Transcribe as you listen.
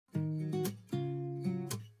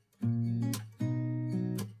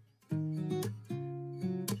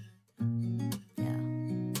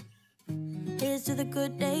Here's to the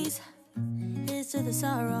good days, here's to the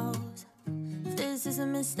sorrows. If this is a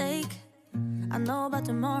mistake, I know about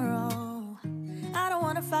tomorrow. I don't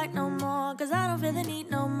wanna fight no more, cause I don't feel the need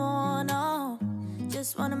no more, no.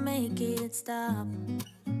 Just wanna make it stop.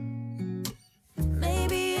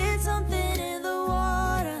 Maybe it's something in the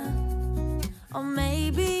water, or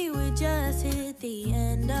maybe we just hit the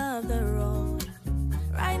end of the road.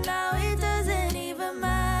 Right now it doesn't even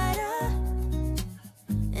matter.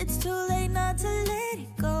 It's too late not to let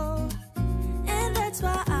it go. And that's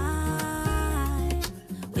why I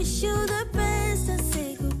wish you the best and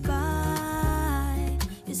say goodbye.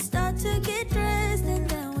 You start to get dressed and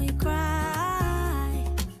then we cry,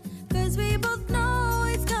 cause we both know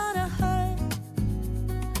it's gonna hurt,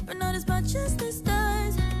 but not as much as this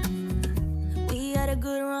does. We had a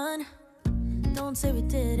good run, don't say we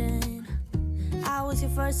didn't. I was your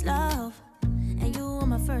first love, and you were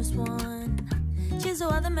my first one. Cheers to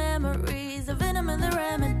all the memories, the venom and the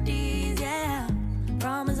remedies, yeah.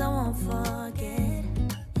 Promise I won't forget,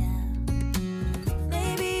 yeah.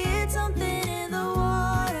 Maybe it's something in the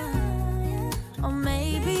water, or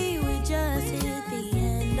maybe we just hit the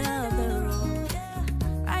end of the road.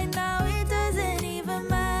 Right now it doesn't even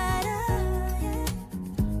matter.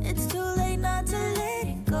 It's too late not to let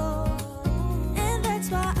it go. And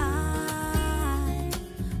that's why I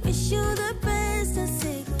wish you the best and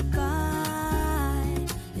say goodbye.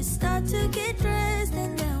 You start to get dressed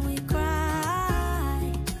and then we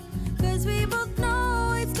cry, cause we both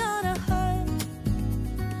know it's gonna hurt,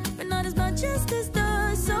 but not as much as this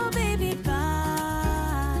does. So baby,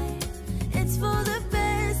 bye. It's for the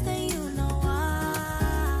best and you know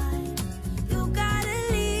why. You gotta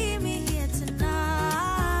leave me here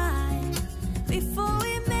tonight before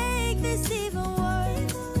we make this even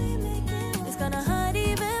worse. It's gonna hurt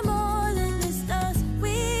even more than this does.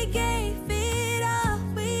 We gave it all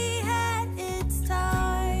we had, it's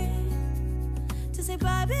time to say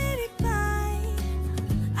bye, baby, bye.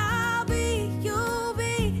 I'll be, you'll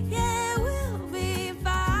be, yeah, we'll be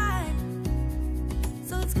fine.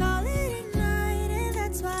 So let's call it a night, and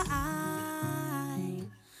that's why I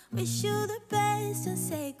wish you the best and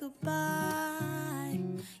say goodbye.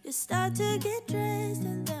 You start to get dressed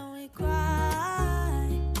and then we cry,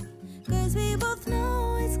 cause we both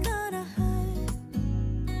know it's gonna hurt,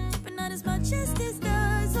 but not as much as this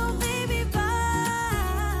does. So baby,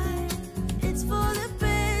 bye. It's for the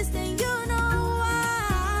best and you know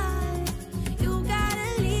why. You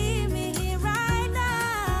gotta leave me here right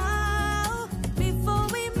now before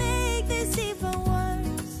we make this even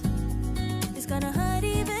worse. It's gonna hurt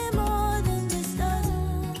even more than this does.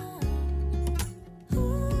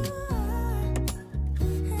 Ooh,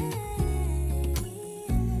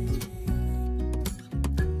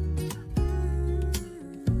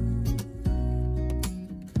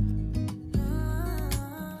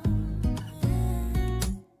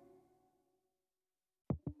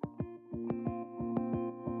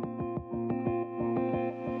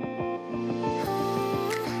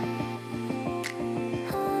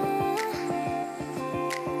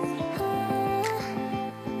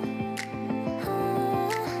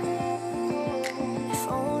 if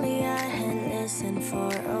only I had listened for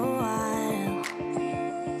a while,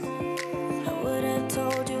 I would have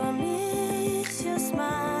told you I miss your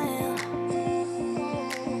smile.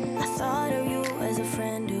 I thought of you as a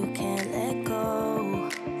friend who can't let go,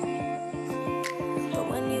 but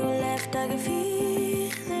when you left I could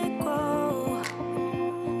feel it grow,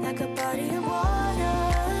 like a body of water,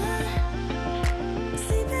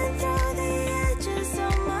 sleeping through the edges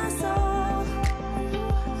of my soul,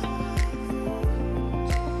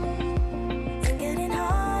 and getting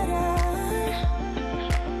harder.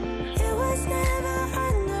 It was never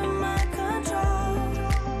under my control,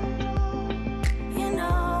 you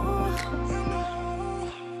know.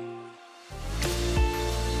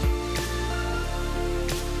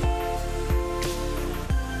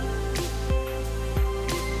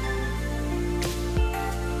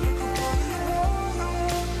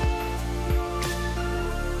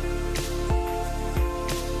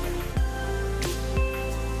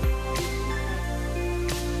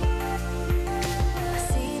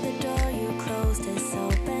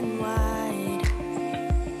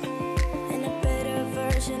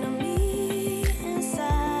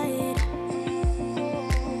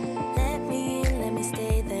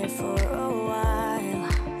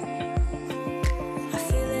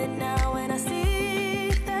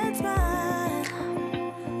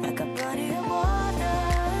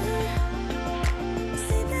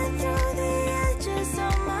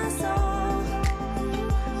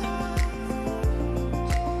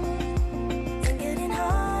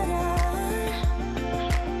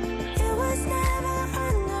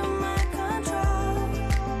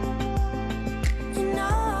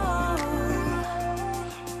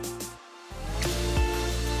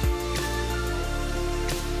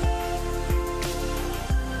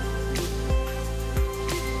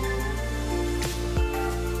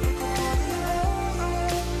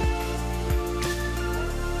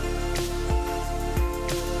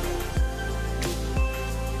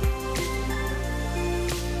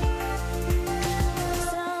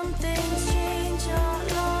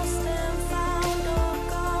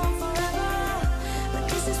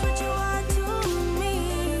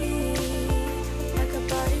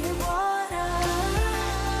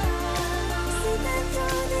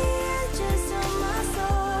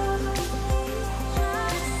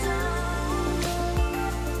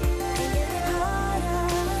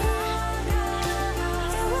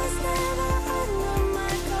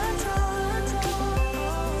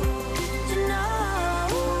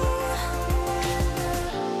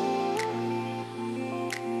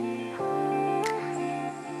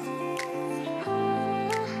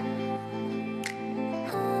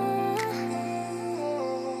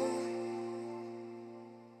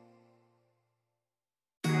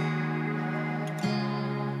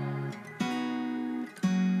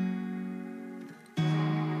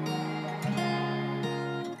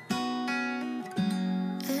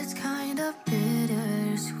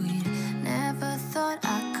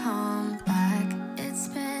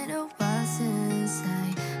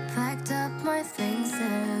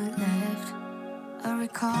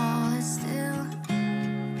 recall it still.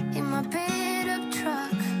 In my beat-up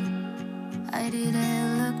truck, I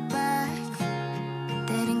didn't look back,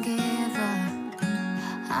 didn't give up.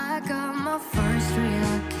 I got my first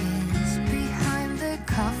real kiss behind the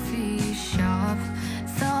coffee shop.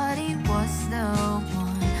 Thought he was the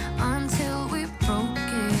one until we broke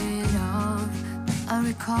it off. I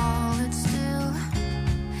recall it still.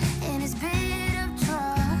 In his beat-up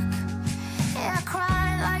truck, yeah, I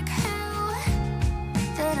cried like hell.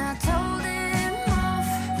 Then I told him off,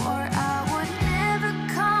 or I would never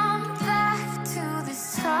come back to this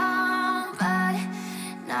town. But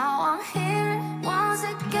now I'm here once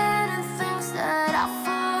again, and things that I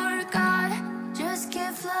forgot just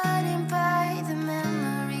keep flooding by, the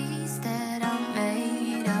memories that I'm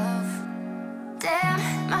made of. Damn,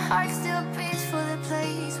 my heart still beats for the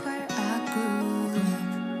place where I grew up.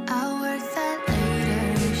 I worked that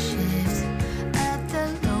later shift at the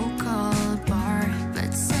local bar,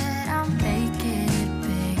 but said I'll make it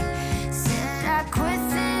big, said I quit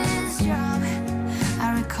this job. I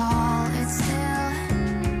recall it still,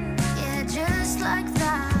 yeah, just like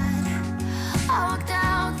that. I walked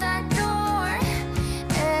out that door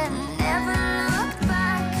and never looked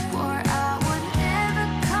back, or I would never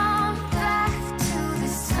come back to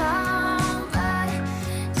this town. But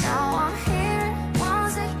now I'm here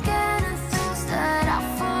once again, and things that I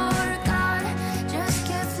forgot just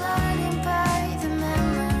keep flooding by, the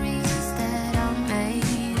memories that I'm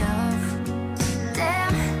made of.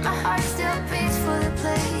 Damn, my heart still beats for the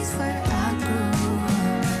place where I grew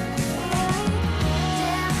up.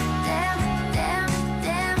 Damn, damn, damn,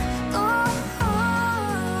 damn, ooh,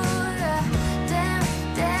 ooh, yeah. Damn,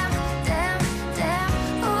 damn, damn, damn,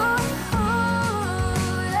 ooh, ooh,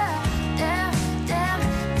 yeah. Damn, damn,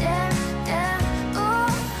 damn, damn,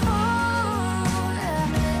 ooh, ooh, yeah.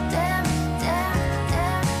 Damn, damn,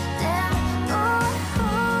 damn, damn, ooh,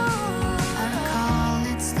 ooh. I recall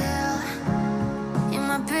it still. In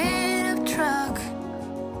my beat-up truck,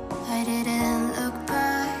 I didn't look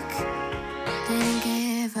back, didn't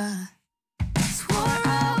give up. Swore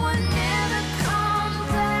I would never come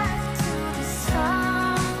back to this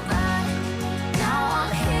town. But now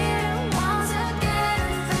I'm here once again,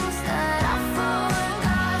 and things that I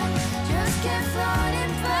forgot just keep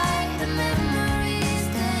floating by, the memories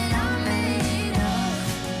that I'm made of.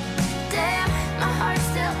 Damn, my heart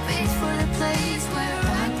still beats for the place where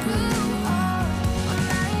I grew up. When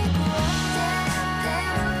I grew up,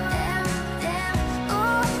 damn, damn, damn,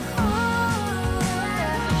 ooh, ooh,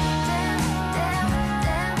 yeah. Damn, damn,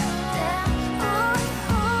 damn, damn, ooh,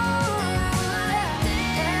 ooh, yeah.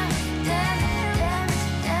 Damn, damn, damn,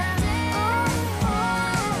 damn, ooh,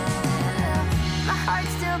 ooh, yeah. My heart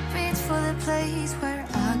still beats for the place where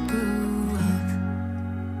I grew up.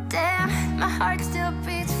 Damn, my heart still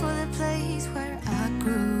beats for the place where I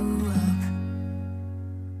grew up.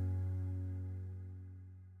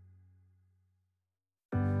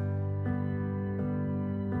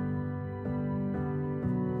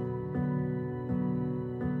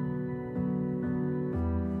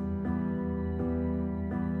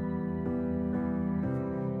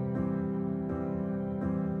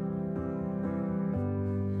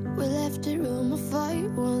 We left the room of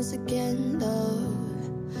fight once again, love.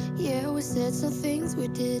 Yeah, we said some things we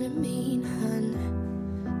didn't mean, hun.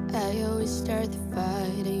 I always start the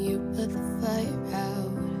fight and you put the fire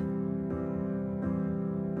out.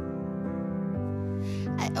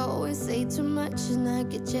 I always say too much and I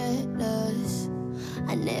get jealous.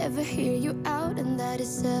 I never hear you out and that is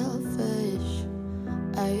selfish.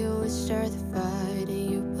 I always start the fight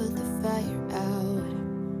and you put the fire out.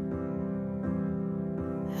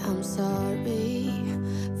 I'm sorry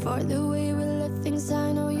for the way we let things,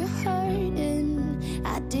 I know you're hurting.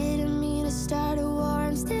 I didn't mean to start a war,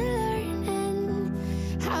 I'm still learning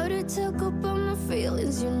how to talk about my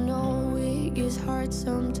feelings. You know it gets hard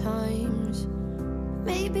sometimes.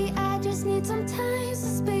 Maybe I just need some time,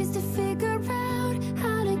 some space to figure out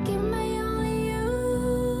how to give my all to you.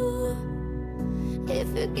 If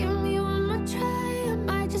you give me one more try, I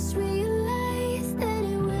might just realize that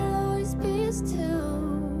it will always be us two.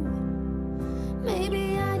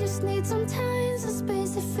 Maybe I just need some time, some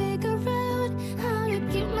space to figure out how to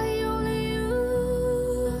keep my all to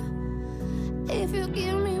you. If you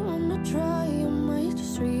give me one more try, I might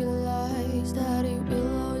just realize that it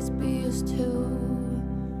will always be us two.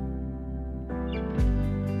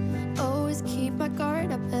 Always keep my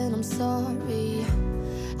guard up and I'm sorry.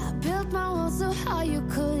 I built my walls so high you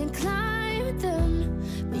couldn't climb them,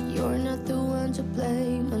 but you're not the one to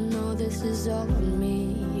blame. I know this is all on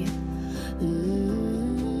me.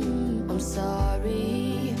 I'm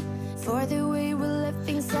sorry for the way we left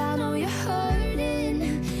things. I know you're hurting.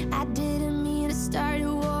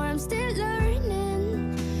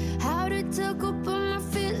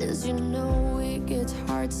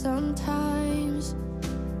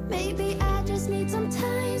 need some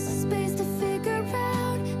time, some space to figure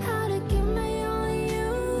out how to give my all to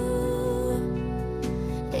you.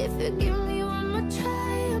 If you give me one more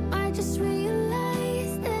try, I might just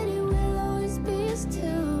realize that it will always be us two.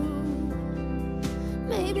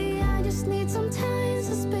 Maybe I just need some time,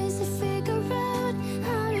 some space to figure out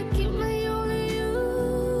how to give my all to you.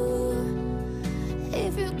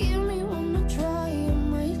 If you give me one more try, I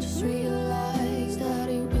might just realize that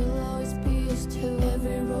it will always be us two.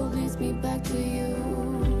 Every road leads me back to you.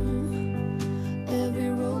 Every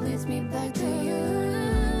road leads me back to you.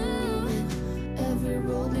 Every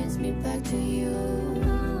road leads me back to you.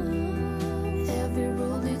 Every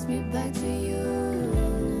road leads me back to you.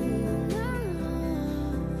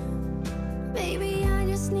 Maybe I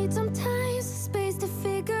just need some time, some space to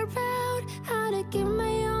figure out how to give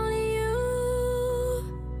my all to you.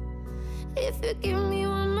 If you give me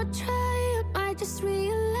one more try, I might just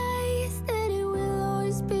realize that it will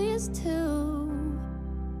always be us two.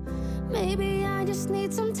 Maybe I just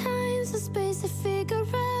need some time, some space to figure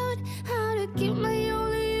out how to give my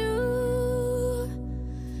all to you.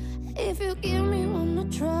 If you give me one more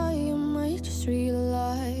try, I might just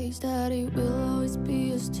realize that it will always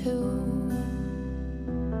be us two.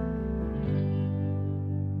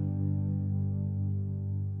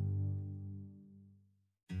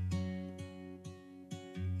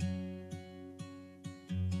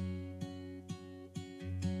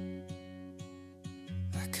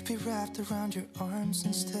 Be wrapped around your arms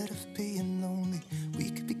instead of being lonely. We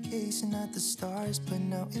could be gazing at the stars, but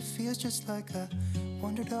now it feels just like I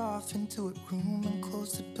wandered off into a room and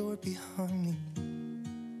closed the door behind me.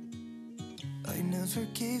 I never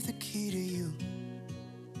gave the key to you,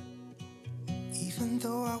 even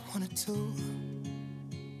though I wanted to.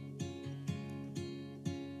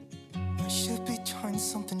 I should be trying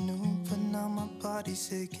something new, but now my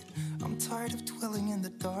body's aching. I'm tired of dwelling in the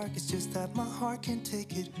dark, it's just that my heart can't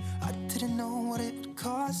take it. I didn't know what it would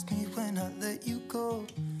cost me when I let you go.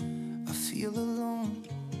 I feel alone,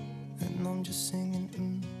 and I'm just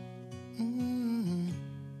singing,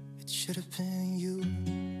 It should have been you.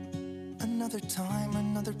 Another time,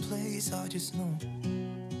 another place, I just know.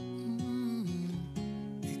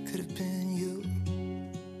 It could have been you.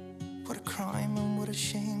 What a crime and what a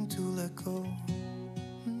shame to let go.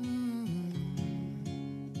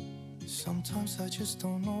 Sometimes I just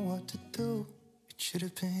don't know what to do. It should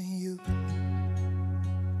have been you.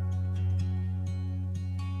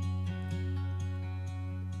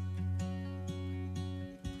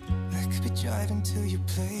 I could be driving to your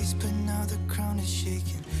place, but now the ground is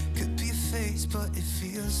shaking. Could be a phase, but it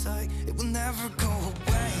feels like it will never go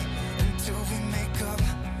away until we make up.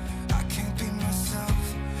 I can't be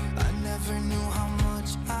myself. I never knew how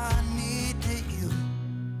much I needed you.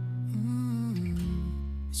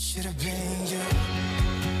 It should have been you.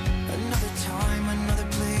 Another time, another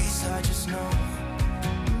place, I just know.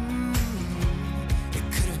 It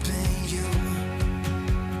could have been you.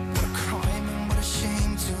 What a crime and what a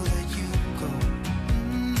shame to let you go.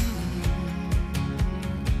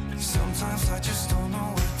 Sometimes I just don't know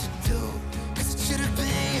what to do, 'cause it should have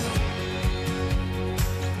been you.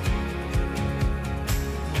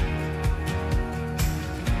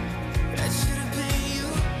 It should have been you.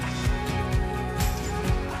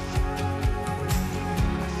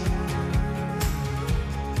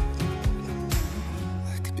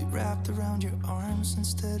 I could be wrapped around your arms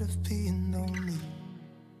instead of being lonely.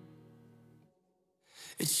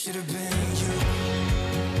 It should have been you.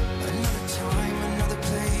 Another time, another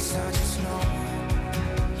place, I just know.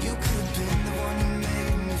 You could have been the one who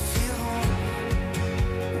made me feel home.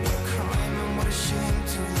 What a crime and what a shame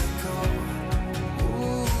to let go.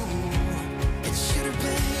 Ooh, it should have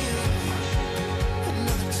been you.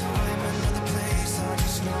 Another time, another place, I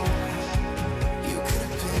just know. You could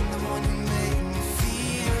have been the one who made me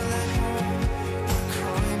feel at home. What a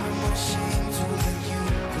crime and what a shame to let you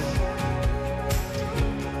go.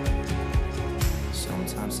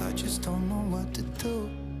 Sometimes I just don't know what to do.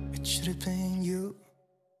 It should have been you.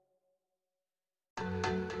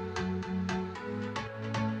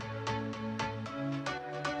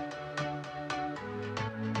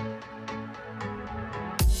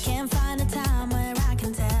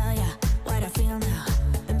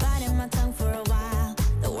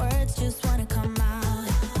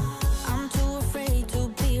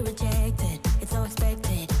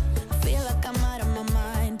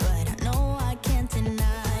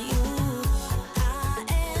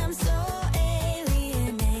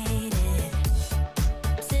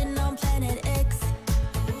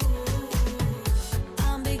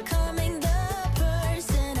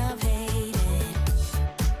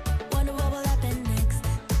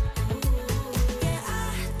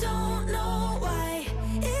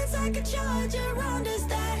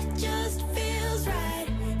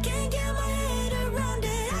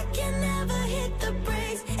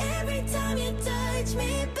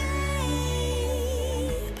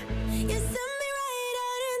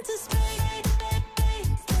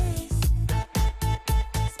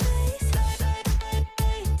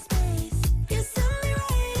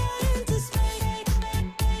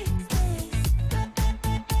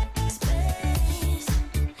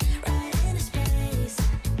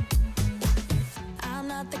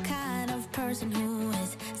 not the kind of person who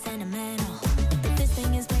is sentimental. But this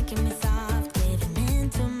thing is making me soft, giving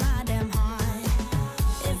into my damn heart.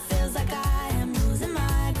 It feels like I am losing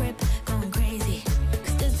my grip, going crazy.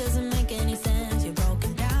 Cause this doesn't make any sense. You're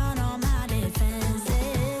broken down all my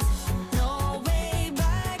defenses. No way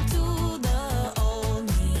back to the old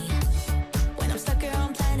me. When I'm stuck here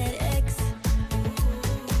on planet X,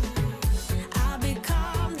 I'll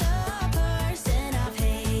become the person I've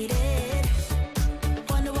hated.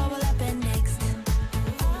 Wonder what will happen next.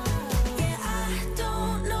 Yeah, I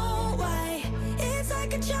don't know why. It's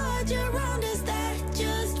like a charge around us that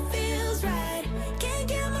just feels right. Can't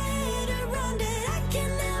get my head around it. I can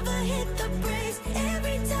never hit the brakes.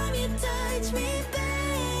 Every time you touch me,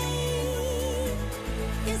 babe,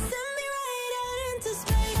 you send me right out into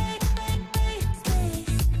space.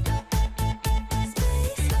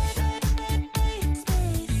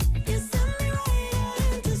 You send me right out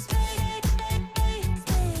into space.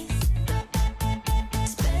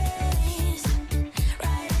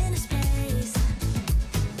 Right into space.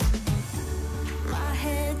 My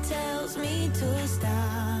head tells me to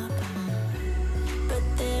stop, but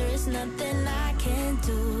there is nothing I can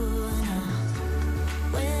do. No.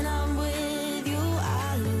 When I'm with you,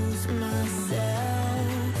 I lose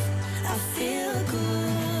myself. I feel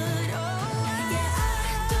good. Oh, yeah, I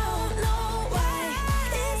don't know why.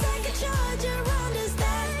 It's like a charge around us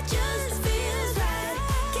that just feels right.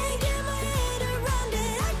 Can't get my head around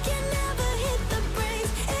it. I can never hit the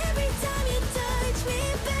brakes. Every time you touch me,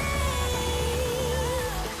 babe,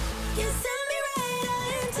 you send me right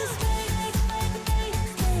out into space.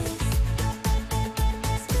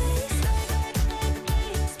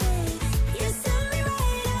 You send me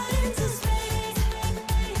right out into space.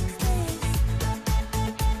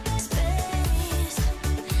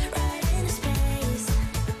 Right into space.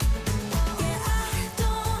 Yeah, I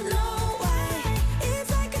don't know why. It's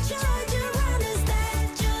like a charge around us that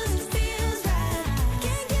just feels right.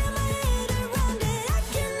 Can't get my head around it. I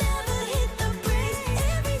can never hit the brakes.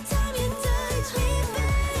 Every time you touch me,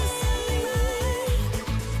 babe,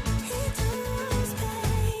 into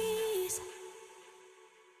space.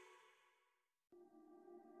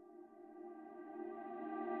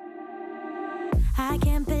 I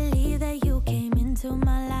can't believe that you came into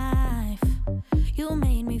my life. You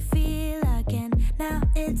made me feel again. Now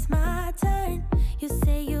it's my turn. You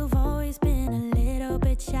say you've always been a little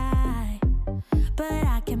bit shy, but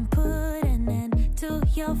I can put an end to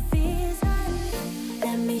your fears.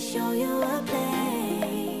 Let me show you a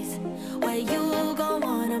place where you gon'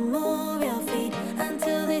 wanna move your feet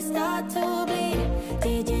until they start to bleed.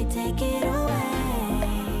 DJ, take it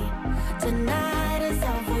away. Tonight is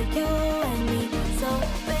all for you and me. So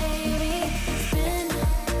baby, spin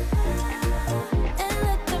and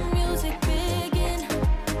let the music begin.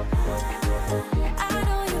 I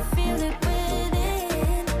know you feel it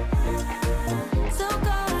within. So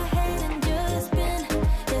go ahead and just spin.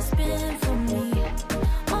 Yeah, spin for me.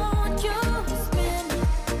 Won't you spin?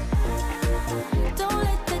 Don't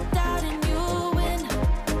let the doubt in you win.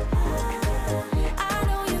 I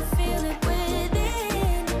know you feel it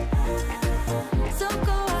within. So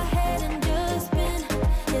go ahead and just spin.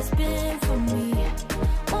 Yeah, spin for me.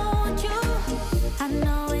 Won't you? I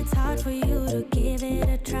know it's hard for you to give it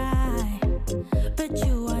a try, but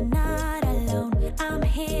you are not alone. I'm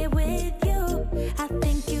here with you. I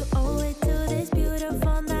think you owe it to this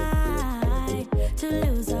beautiful night to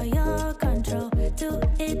lose all your control. Do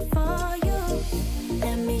it for you.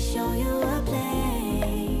 Let me show you a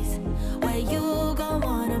place where you gon'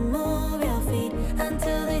 wanna move your feet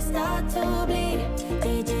until they start to bleed.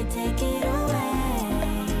 DJ, take it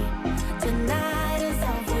away. Tonight is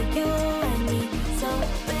all for you and me. So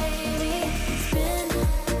baby, spin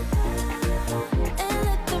and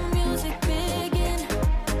let the music begin.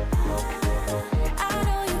 I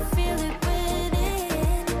know you feel it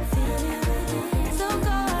within. So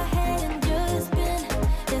go ahead and just spin.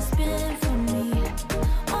 Yeah, spin for me.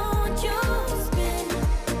 Won't you spin?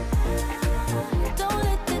 Don't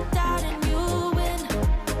let the doubt in you win.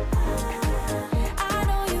 I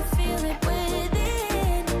know you feel it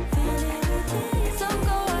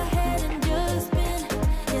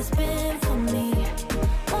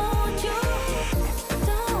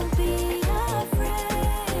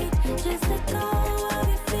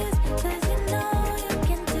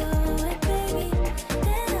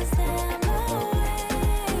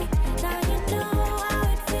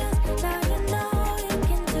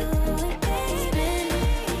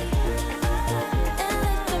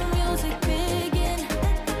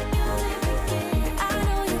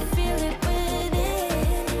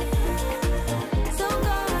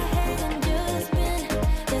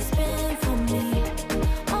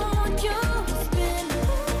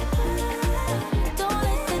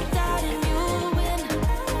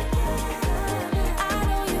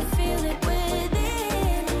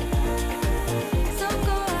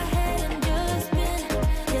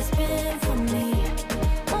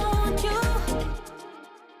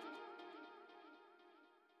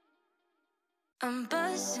I'm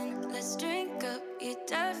buzzing, let's drink up. You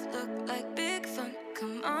deaf look like big fun.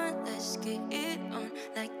 Come on, let's get it on.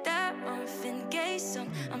 Like that Marvin Gaye song.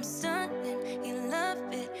 I'm still